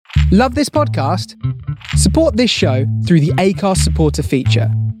Love this podcast? Support this show through the Acast supporter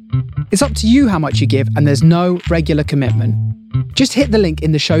feature. It's up to you how much you give, and there's no regular commitment. Just hit the link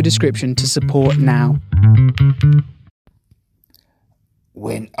in the show description to support now.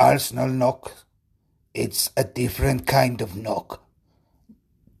 When Arsenal knock, it's a different kind of knock.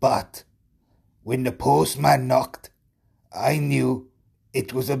 But when the postman knocked, I knew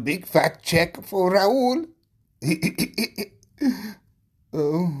it was a big fat check for Raoul.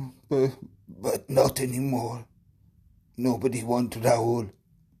 Oh, but not anymore. Nobody wants Raoul.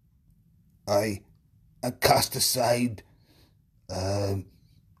 I cast aside. I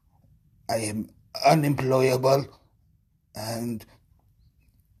am unemployable, and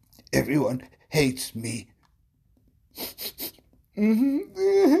everyone hates me.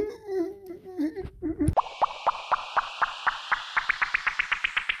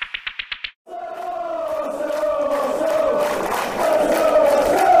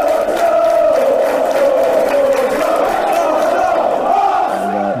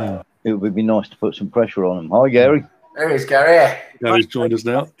 It would be nice to put some pressure on him. Hi, Gary. There he is, Gary. Gary's joined us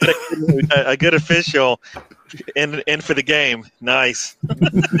now. A good official in for the game. Nice.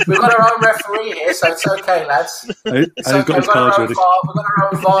 We've got our own referee here, so it's okay, lads. It's okay. We've got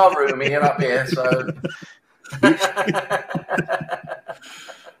our own VAR room here up here, so.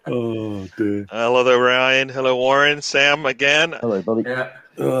 Oh, dear. Hello there, Ryan. Hello, Warren. Sam again. Hello, buddy. Yeah.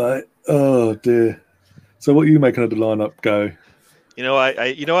 All right. Oh, dear. So what are you making of the lineup go? You know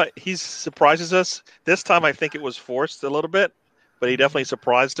what? He surprises us. This time I think it was forced a little bit, but he definitely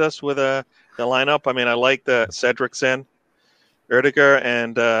surprised us with the lineup. I mean, I like the Cedric's in, Erdiger,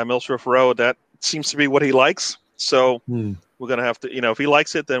 and Milsworth Rowe. That seems to be what he likes. So we're going to have to, if he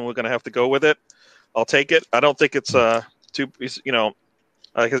likes it, then we're going to have to go with it. I'll take it. I don't think it's too,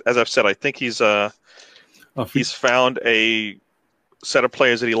 as I've said, I think he's found a set of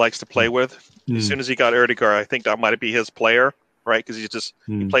players that he likes to play with. As soon as he got Erdiger, I think that might be his player. Right, because he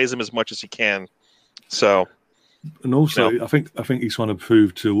plays him as much as he can. So, and also, I think he's trying to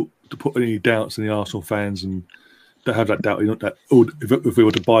prove to put any doubts in the Arsenal fans and to have that doubt. If we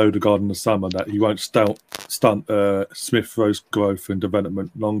were to buy Odegaard in the summer, that he won't stunt Smith Rowe's growth and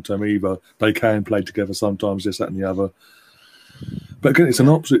development long term either. They can play together sometimes, this, that, and the other. But again, it's an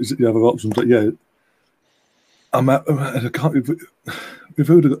option. It's the other option. But yeah, with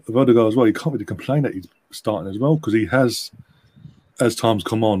Odegaard as well, you can't really complain that he's starting as well because he has. As time's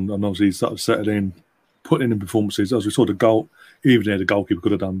come on, and obviously he's sort of settled in, putting in performances. As we saw the goal, even there the goalkeeper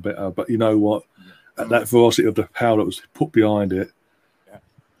could have done better. But you know what? That velocity of the power that was put behind it.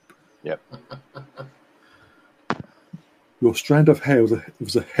 Yeah. Your strand of hair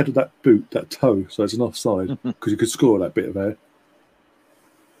was ahead of that boot, that toe, so it's an offside because you could score that bit of hair.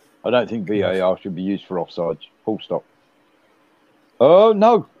 I don't think VAR should be used for offsides. Full stop. Oh,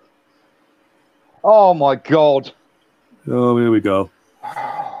 no. Oh, my God. Oh, here we go.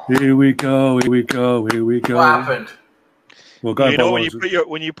 Here we go. What happened? Well,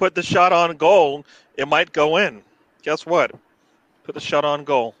 when you put the shot on goal, it might go in. Guess what? Put the shot on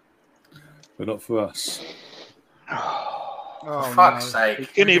goal. But not for us. For fuck's sake. He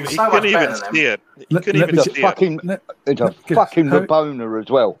couldn't even see it. It's a fucking Rabona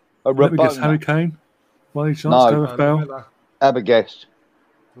as well. A Let me guess, Rabona. Harry Kane? By any chance? No. Gareth Bale? Have a guess.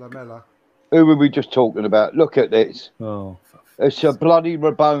 Lamella. Who were we just talking about? Look at this. Oh, It's a bloody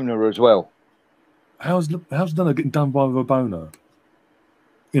Rabona as well. how's Dunner getting done by Rabona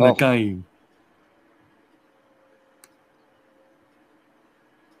in a game?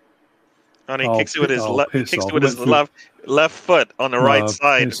 And he kicks it with his left foot on the right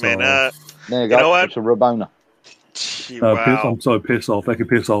side, man. There you go. Know what? It's a Rabona. Wow. I'm sorry, piss off. They can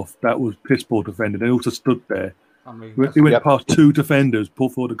piss off. That was piss poor defending. They also stood there. I mean, He went past two defenders,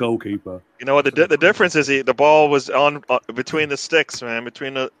 pulled for the goalkeeper. You know what? The difference is the ball was on between the sticks, man,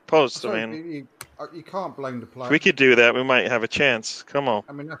 between the posts. I mean, you can't blame the player. if we could do that, we might have a chance. Come on.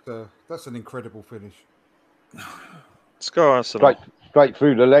 I mean, that's an incredible finish. Let's go, Arsenal. Straight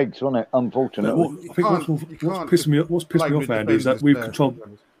through the legs, wasn't it? Unfortunately. I think what's pissing me off, Andy, is that we've controlled.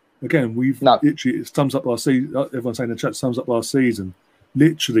 Again, literally, it sums up our season. Everyone's saying in the chat sums up our season.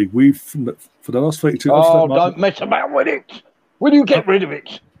 Literally, for the last 32. Don't mess about with it. Will you get rid of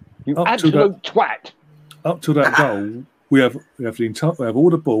it? You absolute twat. Up to that goal, we have all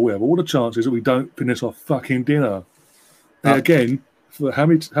the ball, we have all the chances, that we don't finish our fucking dinner. And again, for how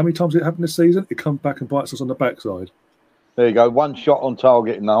many times it happened this season? It comes back and bites us on the backside. There you go. One shot on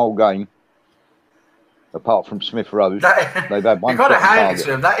target in the whole game. Apart from Smith Rowe, they've had one. You've got to hand it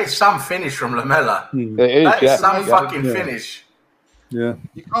to him. That is some finish from Lamella. It is. That is some fucking finish. Yeah.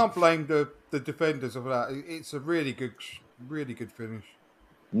 You can't blame the defenders of that. It's a really good finish.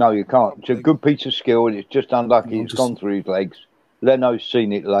 No, you can't. It's a good piece of skill, and it's just unlucky. It's gone through his legs. Leno's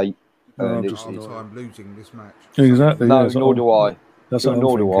seen it late. Hard time losing this match. Exactly. No, yeah, nor do I. That's what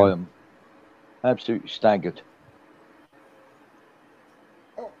nor I'm do thinking. I. I'm absolutely staggered.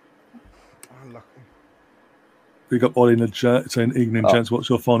 Unlucky. We got Ollie in the chat saying, "Evening, gents. What's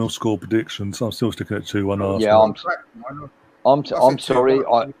your final score predictions?" I'm still sticking at 2-1 Arsenal. Yeah, I'm sorry.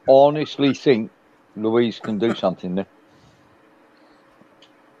 I honestly think Louise can do something there.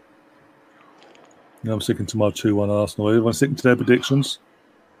 Yeah, I'm sticking to my 2-1 Arsenal. Everyone sticking to their predictions?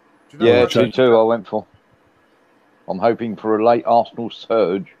 Yeah, 2-2 I went for. I'm hoping for a late Arsenal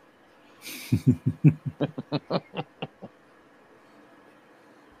surge.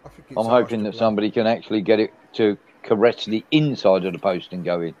 I'm hoping that somebody can actually get it to caress the inside of the post and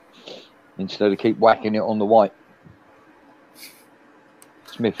go in, instead of keep whacking it on the white.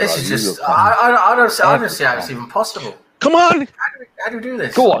 Smith, this is just. I don't see how it's even possible. Come on! How do we do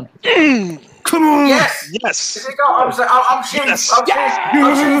this? Go on. Come on! Yes! Yes! Is it got, I'm cheering. Yes. I'm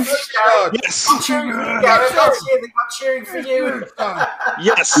cheering for you, Gary. Yes! I'm cheering for you, Gary. I'm cheering for you.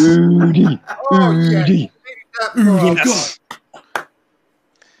 Yes! Udi. Yes!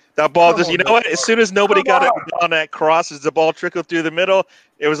 That ball just, you know what? As soon as nobody got it on that cross, as the ball trickled through the middle,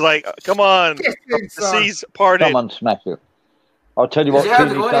 it was like, come on. The seas parted. Come on, smash it. I'll tell you what,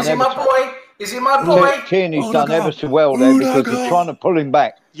 Is he my boy? Is he my boy? Tierney's done ever so well there because they're trying to pull him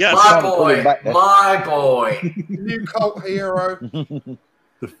back. Yes. My boy. New cult hero.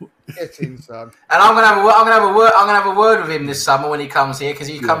 Get in, son. And I'm gonna have a word with him this summer when he comes here, because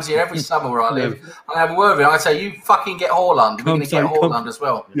he comes here every summer where I live. I'm gonna have a word with him. I'm gonna say, you fucking get Haaland. We're gonna get Haaland as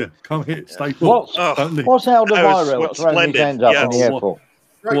well. Yeah, come here, stay put. What's Alderweireld throwing his hands up in the air for?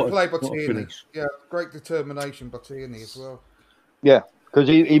 Great play by Tierney. Yeah, great determination by Tierney as well. Yeah, because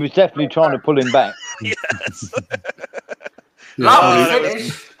he was definitely trying to pull him back. Yes. Lovely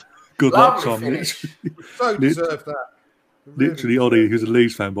finish. Good luck, Tom. So deserved that. Literally, Ollie, who's a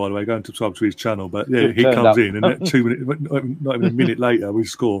Leeds fan, by the way, going to subscribe to his channel, but yeah, he comes in, and that 2 minutes, not even a minute later, we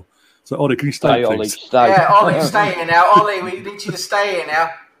score. So, Ollie, can you stay, Ollie, please? stay. Yeah, Ollie, stay here now. Ollie, we need you to stay here now.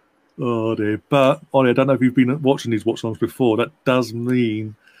 Oh dear, but Ollie, I don't know if you've been watching these watch-alongs before. That does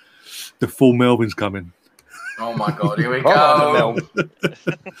mean the full Melvin's coming. Oh my God, here we go.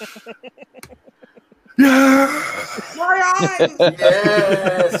 Yeah. My eyes.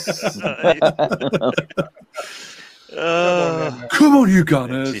 Yes. Come on, you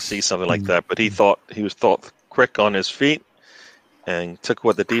Gunners. You see something like that, but he was thought quick on his feet and took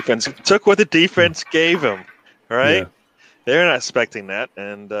what the defense gave him. All right, Yeah. They're not expecting that,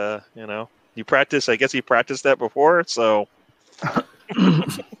 and you practice. I guess he practiced that before, so.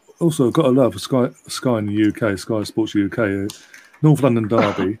 Also, got to love Sky in the UK, Sky Sports UK, North London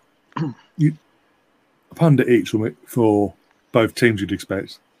derby. A pundit each for both teams you'd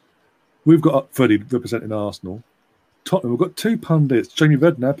expect. We've got Freddie representing Arsenal. Tottenham, we've got two pundits, Jamie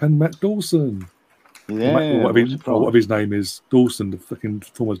Redknapp and Matt Dawson. Yeah, whatever his name is, Dawson, the fucking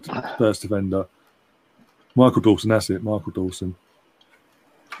former first defender. Michael Dawson, that's it, Michael Dawson.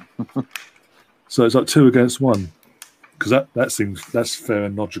 So it's like 2 against 1. Because that's fair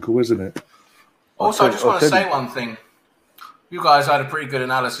and logical, isn't it? Also, I just want to say one thing. You guys had a pretty good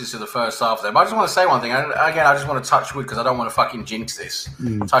analysis of the first half there, but I just want to say one thing. And again, I just want to touch wood because I don't want to fucking jinx this.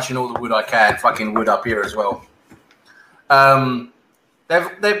 Touching all the wood I can, fucking wood up here as well. The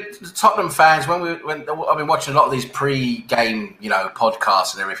Tottenham fans, when I've been watching a lot of these pre-game,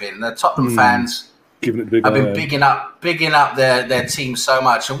 podcasts and everything, and the Tottenham fans have been bigging up their team so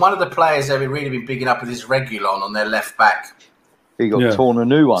much. And one of the players they've really been bigging up is Reguilon on their left back. He got torn a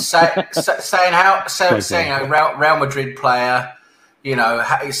new one. saying Real Madrid player,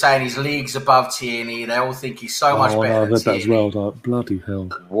 saying his league's above Tierney. They all think he's so much better than Tierney. That as well. Like, bloody hell.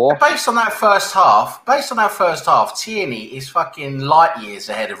 What? Based on that first half, Tierney is fucking light years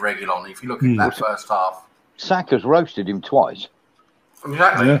ahead of Reguilon. If you look at that first half, Saka's roasted him twice.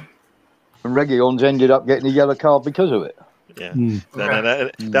 Exactly. Yeah. And Reguilon's ended up getting a yellow card because of it. Yeah,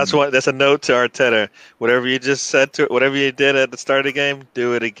 that's a note to Arteta. Whatever you just said whatever you did at the start of the game,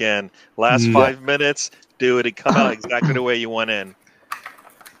 do it again. Last 5 minutes, do it. Come out exactly the way you went in.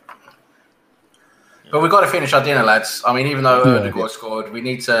 But we've got to finish our dinner, lads. I mean, even though Erdegaard scored, we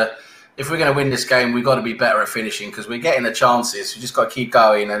need to. If we're going to win this game, we've got to be better at finishing because we're getting the chances. We just got to keep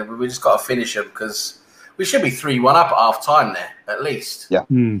going and we just got to finish them because we should be 3-1 up at half time there at least. Yeah.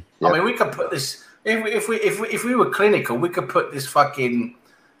 I mean, we could put this. If we were clinical, we could put this fucking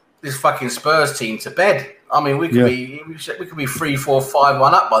Spurs team to bed. I mean, we could be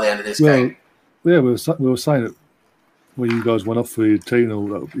 3-4-5-1 up by the end of this game. Yeah, we were saying it when you guys went off for your break and all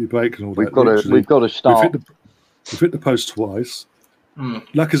that. We've got to start. We've hit the post twice.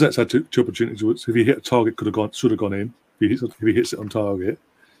 Lacazette's had two opportunities. If he hit a target, should have gone in. If he hits it on target,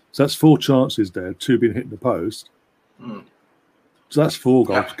 so that's 4 chances there. 2 being hit in the post. So that's 4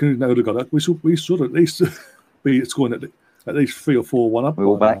 goals. Yeah. Couldn't have got that. We should at least be scoring at least 3 or 4 1 up. We're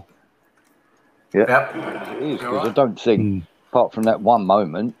all back. Now. Yeah, Yep. it is because Right. I don't think, apart from that one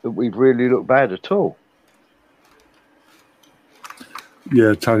moment, that we've really looked bad at all.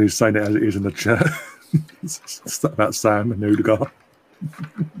 Yeah, Tony's saying it as it is in the chat. It's about Sam and Odegaard.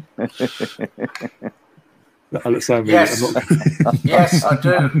 Sam, Yes. Yes, I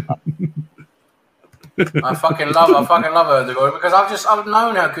do. I fucking love Odegaard because I've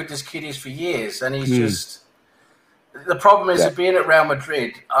known how good this kid is for years, and he's just. The problem is that being at Real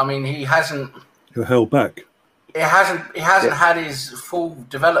Madrid. I mean, he hasn't. You're held back. He hasn't had his full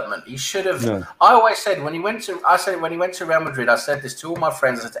development. He should have. No. I always said when he went to Real Madrid, I said this to all my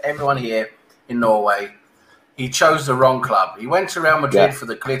friends, I said to everyone here in Norway, he chose the wrong club. He went to Real Madrid for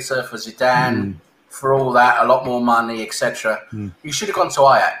the glitter, for Zidane, for all that, a lot more money, etc. He should have gone to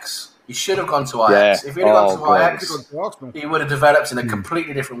Ajax. He should have gone to Ajax. If he'd have gone to Ajax, he would have developed in a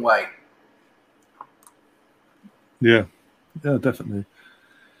completely different way. Yeah, definitely.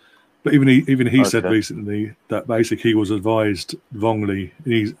 But even he said recently that basically he was advised wrongly.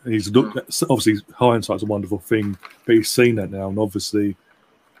 He's looked at, obviously hindsight's a wonderful thing, but he's seen that now, and obviously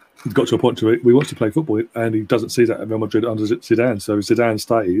he's got to a point to it. We want to play football, and he doesn't see that at Real Madrid under Zidane. So if Zidane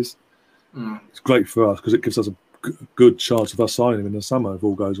stays, it's great for us because it gives us a good chance of us signing him in the summer if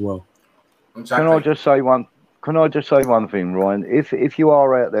all goes well. Exactly. Can I just say one thing, Ryan? If you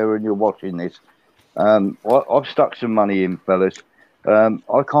are out there and you're watching this, I've stuck some money in, fellas.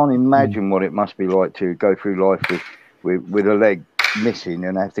 I can't imagine what it must be like to go through life with a leg missing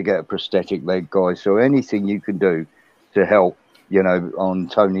and have to get a prosthetic leg, guys. So anything you can do to help, on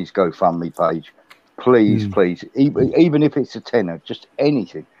Tony's GoFundMe page, please, even if it's a tenner, just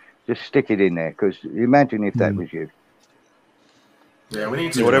anything, just stick it in there. Because imagine if that was you. Yeah, we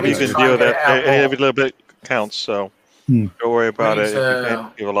need to. Whatever you can do, that every little bit counts. So don't worry about it. You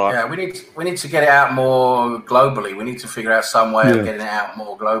can't give a lot. Yeah, we need to get it out more globally. We need to figure out some way of getting it out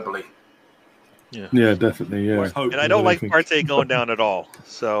more globally. Yeah, definitely. Yeah, and I don't like Partey going down at all.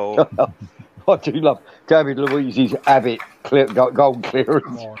 So I do love David Luiz's avid goal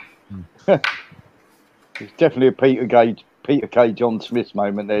clearance. It's definitely a Peter K. John Smith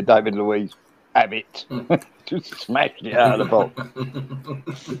moment there. David Luiz, Abbott, just smashed it out of the box.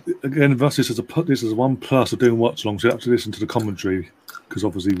 Again, Russ, this is one plus of doing watch-alongs. So you have to listen to the commentary because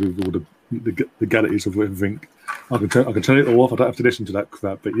obviously with all the legalities of everything, I can turn it all off. I don't have to listen to that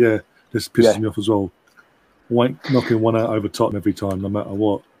crap. But yeah, this pisses me off as well. I ain't knocking one out over Tottenham every time, no matter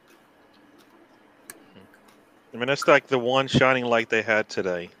what. I mean, that's like the one shining light they had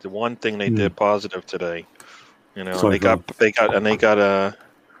today. The one thing they did positive today. They got.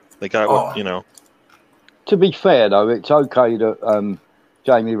 To be fair, though, it's okay that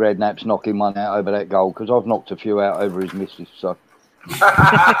Jamie Redknapp's knocking one out over that goal because I've knocked a few out over his missus. So.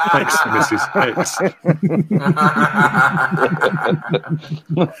 Thanks, Mrs. X.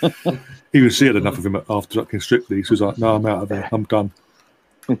 Even she had enough of him after ducking Strictly. She was like, "No, I'm out of there. I'm done.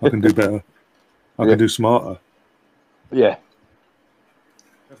 I can do better. I can do smarter." Yeah.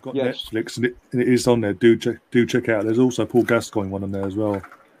 I've got Netflix and it is on there. Do check out. There's also Paul Gascoigne one on there as well.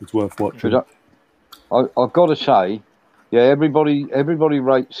 It's worth watching. I've got to say, everybody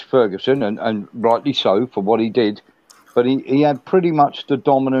rates Ferguson and rightly so for what he did, but he had pretty much the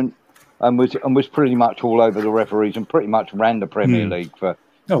dominant and was pretty much all over the referees and pretty much ran the Premier League for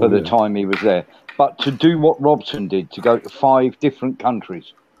the time he was there. But to do what Robson did, to go to 5 different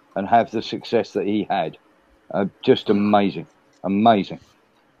countries and have the success that he had, just amazing.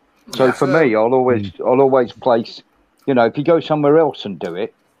 So for me, I'll always place, if you go somewhere else and do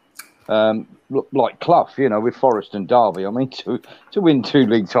it, like Clough, with Forest and Derby. I mean, to win 2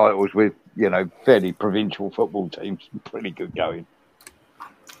 league titles with, fairly provincial football teams, pretty good going.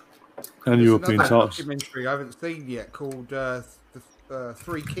 And European titles. Documentary I haven't seen yet called the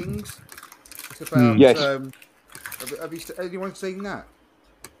Three Kings. It's about. Have anyone seen that?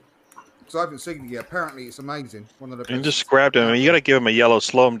 Because I haven't seen it yet. Apparently, it's amazing. One of the. And just grabbed him. I mean, you got to give him a yellow,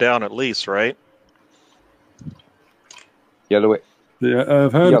 slow him down at least, right? Yellow it. Yeah,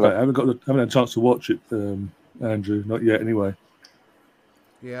 I've heard about it. I haven't had a chance to watch it, Andrew. Not yet, anyway.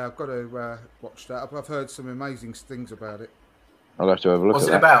 Yeah, I've got to watch that. I've heard some amazing things about it. I'll have to have a look. What's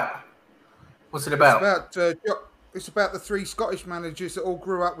it about? It's about the 3 Scottish managers that all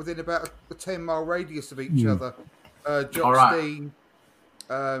grew up within about a 10-mile radius of each other. Jock Stein.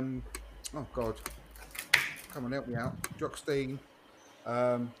 Oh God! Come on, help me out. Jock Stein.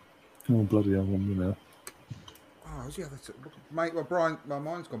 Oh bloody hell! Oh, yeah, mate. Well, Brian, my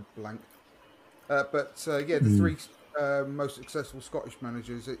mind's gone blank. The three most successful Scottish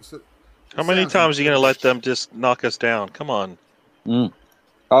managers. How many times are you going to let them just knock us down? Come on.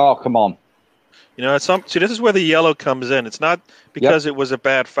 Oh, come on. You know, see, this is where the yellow comes in. It's not because it was a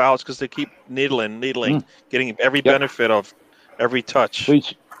bad foul. It's because they keep needling, getting every benefit of every touch.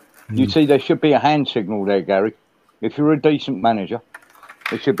 You see, there should be a hand signal there, Gary. If you're a decent manager,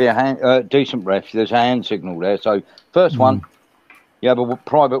 there should be a decent ref. There's a hand signal there. So, first one, you have a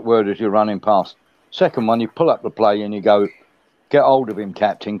private word as you're running past. Second one, you pull up the play and you go, get hold of him,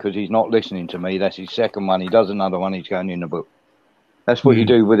 captain, because he's not listening to me. That's his second one. He does another one, he's going in the book. That's what you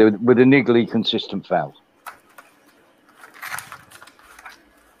do with a niggly, consistent foul.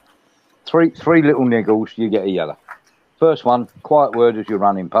 Three little niggles, you get a yellow. First one, quiet word as you're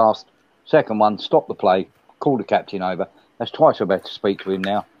running past. Second one, stop the play, call the captain over. That's twice I better speak to him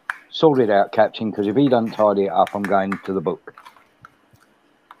now. Sort it out, captain, because if he doesn't tidy it up, I'm going to the book.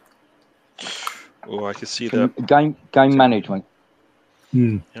 Oh, I can see that. Game management.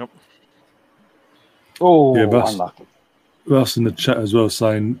 Yep. Oh, unlucky. Russ in the chat as well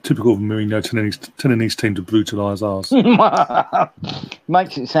saying, typical of Mourinho telling his team to brutalise ours.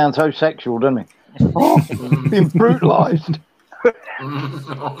 Makes it sound so sexual, doesn't it? Oh, being brutalised.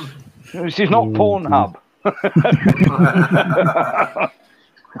 This is not Pornhub.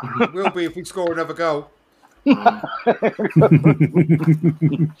 It will be if we score another goal. He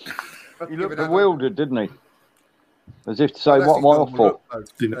looked bewildered, didn't he? As if to say, what am I off for?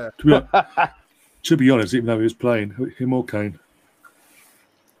 To be honest, even though he was playing, him or Kane,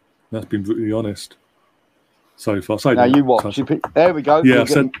 that's been brutally honest so far. Now you watch. There we go. Yeah,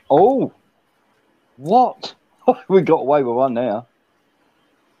 what? We got away with one now.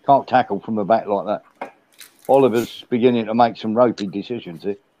 Can't tackle from the back like that. Oliver's beginning to make some ropey decisions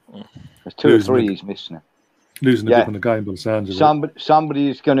here. There's two or three he's missing now. Losing the grip on the game by the sounds of it. Somebody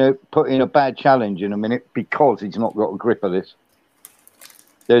is going to put in a bad challenge in a minute because he's not got a grip of this.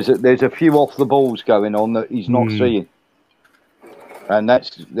 There's a few off the balls going on that he's not seeing, and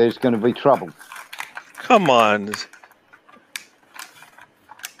there's going to be trouble. Come on,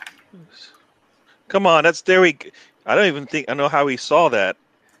 that's Derek. I don't even think I know how he saw that.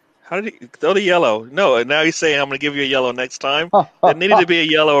 How did he throw the yellow? No, and now he's saying I'm going to give you a yellow next time. There needed to be a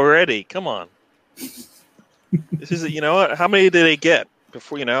yellow already. Come on. This is, what? How many did they get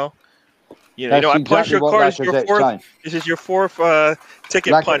before? I punch your card. This is your fourth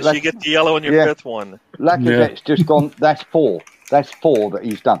ticket punch. You get the yellow in your fifth one. Lacazette's just gone. That's four. That's four that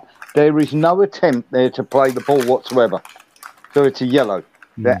he's done. There is no attempt there to play the ball whatsoever. So it's a yellow.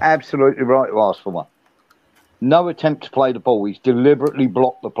 They're absolutely right to ask for one. No attempt to play the ball. He's deliberately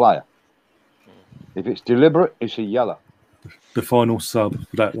blocked the player. If it's deliberate, it's a yellow. The final sub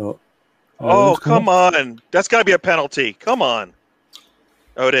for that lot. Oh, come on. That's got to be a penalty. Come on.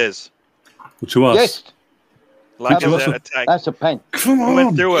 Oh, it is. Which was? Yes. That's a pen. Come on.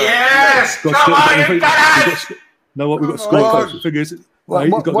 Went through it. Yes. Come on, you got it. No, what? We've got score. Figures. What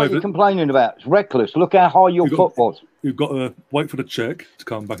are you complaining about? It's reckless. Look how high your foot was. You've got to wait for the check to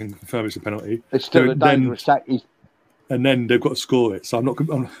come back and confirm it's a penalty. It's still a dangerous tackle. And then they've got to score it. So I'm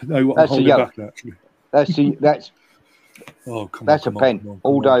holding back actually. That's a pen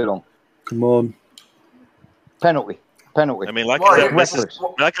all day long. Come on. Penalty. I mean,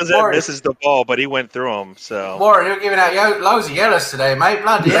 Lacazette misses the ball, but he went through him. So Warren, you're giving out loads of yellows today, mate.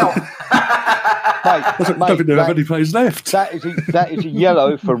 Bloody hell. I don't think there have any players left. That is a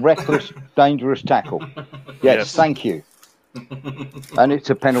yellow for reckless, dangerous tackle. Yes, thank you. And it's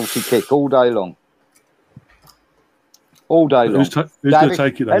a penalty kick all day long. All day long. Who's going to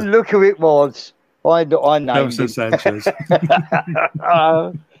take it? And look who it was. I named him. Sanchez.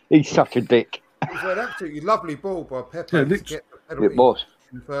 He's such a dick. It was an absolutely lovely ball by Pepe. It was.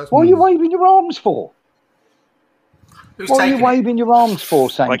 What are you waving your arms for? What are you waving your arms for,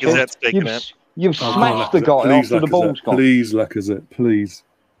 Sanchez? You've smashed the guy after the ball's gone. Please, Lacazette, please.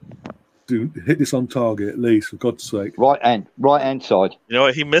 Do hit this on target at least, for God's sake. Right hand side. You know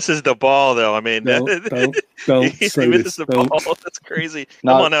what? He misses the ball, though. I mean, don't he misses the ball. That's crazy.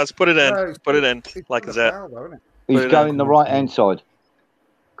 No. Come on now, let's put it in. Put it in, Lacazette. He's going the right hand side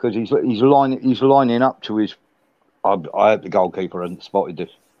because he's lining up to his. I hope the goalkeeper hasn't spotted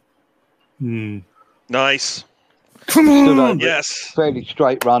this. Nice. Come on. Yes. Fairly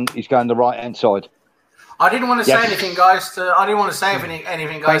straight run. He's going the right hand side. I didn't want to say anything, guys.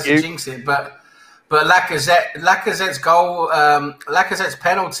 Anything, guys, to jinx it. But Lacazette's goal, Lacazette's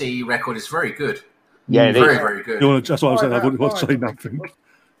penalty record is very good. Yeah, it very, is. very good. That's what I'm saying. I wouldn't want to say nothing.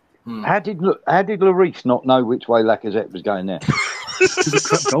 How did Lloris not know which way Lacazette was going there? He's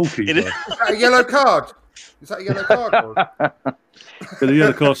a goalkeeper. Is that a yellow card? Is that a yellow card? Or? The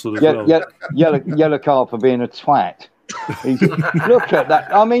yellow card as well. Yellow card for being a twat. Look at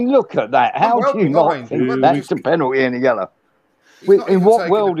that. I mean, look at that. How do you not think that's the penalty in the yellow? In what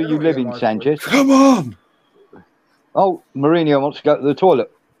world are you living, Sanchez? Come on! Oh, Mourinho wants to go to the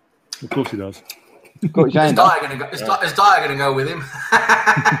toilet. Of course he does. Got his hand up. Is Dyer going to go with him?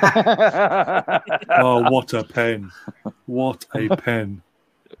 Oh, what a pen. What a pen.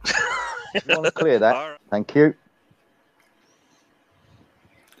 You want to clear that? Thank you.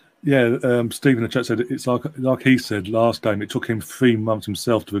 Yeah, Steve in the chat said it's like he said last game. It took him 3 months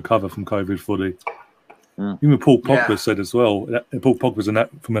himself to recover from COVID footy. Even Paul Pogba said as well. Paul Pogba's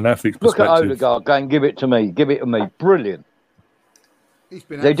from an athlete's perspective. Look at Odegaard going, give it to me. Give it to me. Brilliant.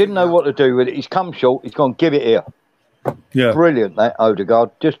 They didn't know what to do with it. He's come short. He's gone, give it here. Yeah. Brilliant, that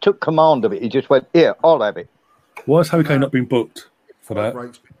Odegaard. Just took command of it. He just went, here, I'll have it. Why has Harry Kane not been booked for that,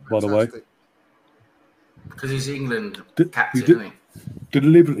 by the way? Because he's England captain, isn't he?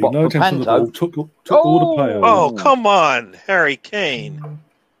 Deliberately, no attention on the ball, took all the players. Oh, come on, Harry Kane.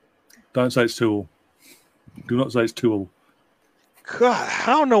 Don't say it's 2-2. Do not say it's 2-2. God,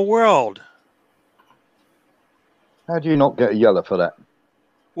 how in the world? How do you not get a yellow for that?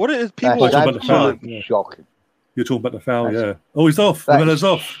 What is people absolutely shocking. You're talking about the foul, yeah. Oh, he's off. Lamella's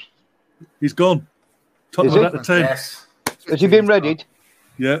off. He's gone. Tottenham at the 10. Yes. Has he been readied?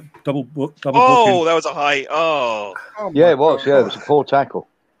 Yeah, double booking. Oh, that was a high. Oh yeah, it was. Yeah, it was a poor tackle.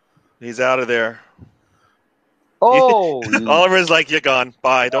 He's out of there. Oh, Oliver's like, you're gone.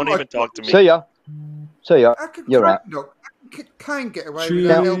 Bye. Don't even talk to me. See ya. You're out. Kane get away with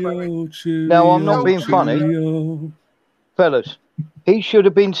that elbow. Now, I'm not being funny. Fellas, he should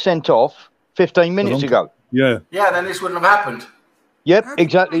have been sent off 15 minutes ago. Yeah. Yeah, then this wouldn't have happened. Yep,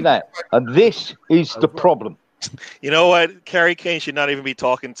 exactly that. And this is the problem. You know what? Harry Kane should not even be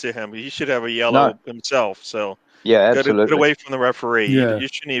talking to him. He should have a yellow himself. So yeah, absolutely. Get away from the referee. Yeah. You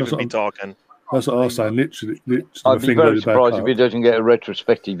shouldn't even be talking. That's what I was saying. Literally I'd be very surprised if he doesn't get a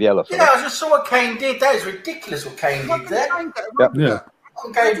retrospective yellow. Yeah, I just saw what Kane did. That is ridiculous what Kane did there. Yeah.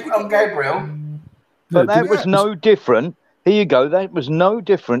 On Gabriel. But that was no different. Here you go. That was no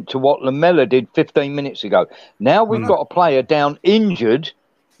different to what Lamella did 15 minutes ago. Now we've got a player down injured.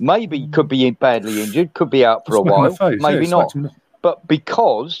 Maybe could be badly injured. Could be out for a while. Maybe not. But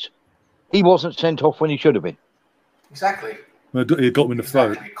because he wasn't sent off when he should have been. Exactly. He got him in the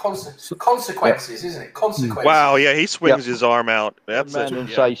throat. Consequences, isn't it? Consequences. Wow, yeah, he swings his arm out. That's it. And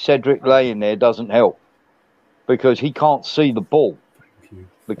say Cedric laying there doesn't help because he can't see the ball.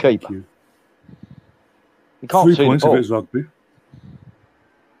 The keeper. He can't 3 see points the ball. if it's rugby.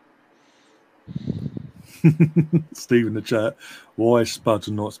 Steve in the chat. Why Spuds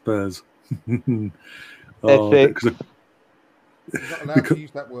and not Spurs? Ethics. You're not allowed to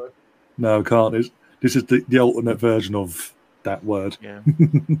use that word. No, can't. This is the alternate version of that word. Yeah.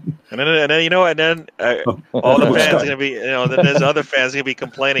 and then you know what? And then all the fans are gonna be, then there's other fans gonna be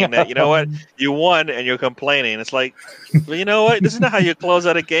complaining that you know what, you won and you're complaining. It's like, well, you know what? This is not how you close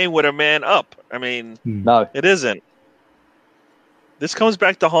out a game with a man up. I mean, no, it isn't. This comes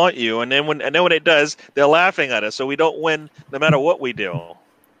back to haunt you, and then when it does, they're laughing at us, so we don't win no matter what we do. Oh,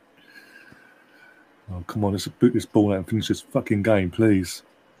 come on, let's boot this ball out and finish this fucking game, please.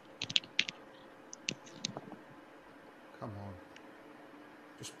 Come on.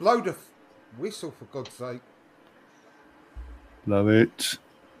 Just blow the whistle, for God's sake. Love it.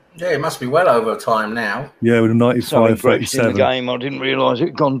 Yeah, it must be well over time now. Yeah, with a 95-37. In the game, I didn't realise it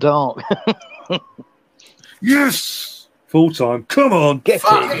had gone dark. Yes! Full time. Come on. Get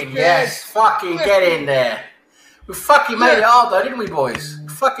in. Yes. Fucking get in there. We fucking made it hard though, didn't we, boys? We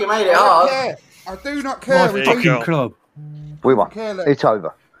fucking made it hard. I do not care. My fucking club. We won. It's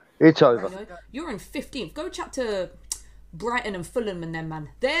over. It's over. You're in 15th. Go chat to Brighton and Fulham and them, man.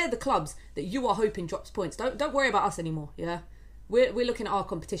 They're the clubs that you are hoping drops points. Don't worry about us anymore, yeah? We're looking at our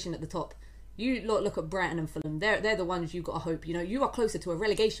competition at the top. You look at Brighton and Fulham. They're the ones you got to hope. You know, you are closer to a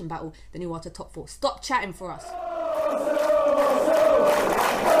relegation battle than you are to top 4. Stop chatting for us.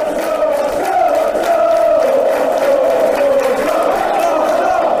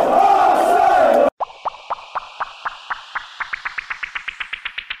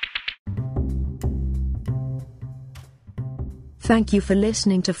 Thank you for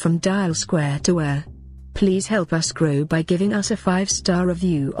listening to From Dial Square to Where. Please help us grow by giving us a 5-star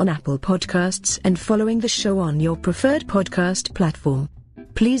review on Apple Podcasts and following the show on your preferred podcast platform.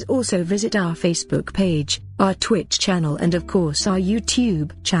 Please also visit our Facebook page, our Twitch channel and of course our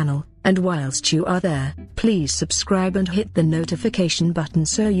YouTube channel. And whilst you are there, please subscribe and hit the notification button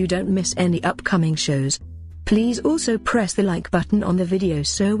so you don't miss any upcoming shows. Please also press the like button on the video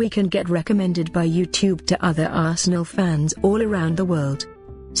so we can get recommended by YouTube to other Arsenal fans all around the world.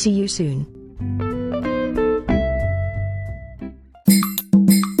 See you soon.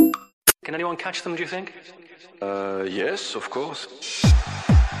 Can anyone catch them, do you think? Yes, of course.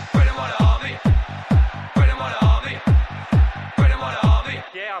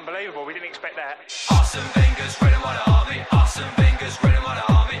 Yeah, unbelievable. We didn't expect that. Arsene Wenger's Red and White Army.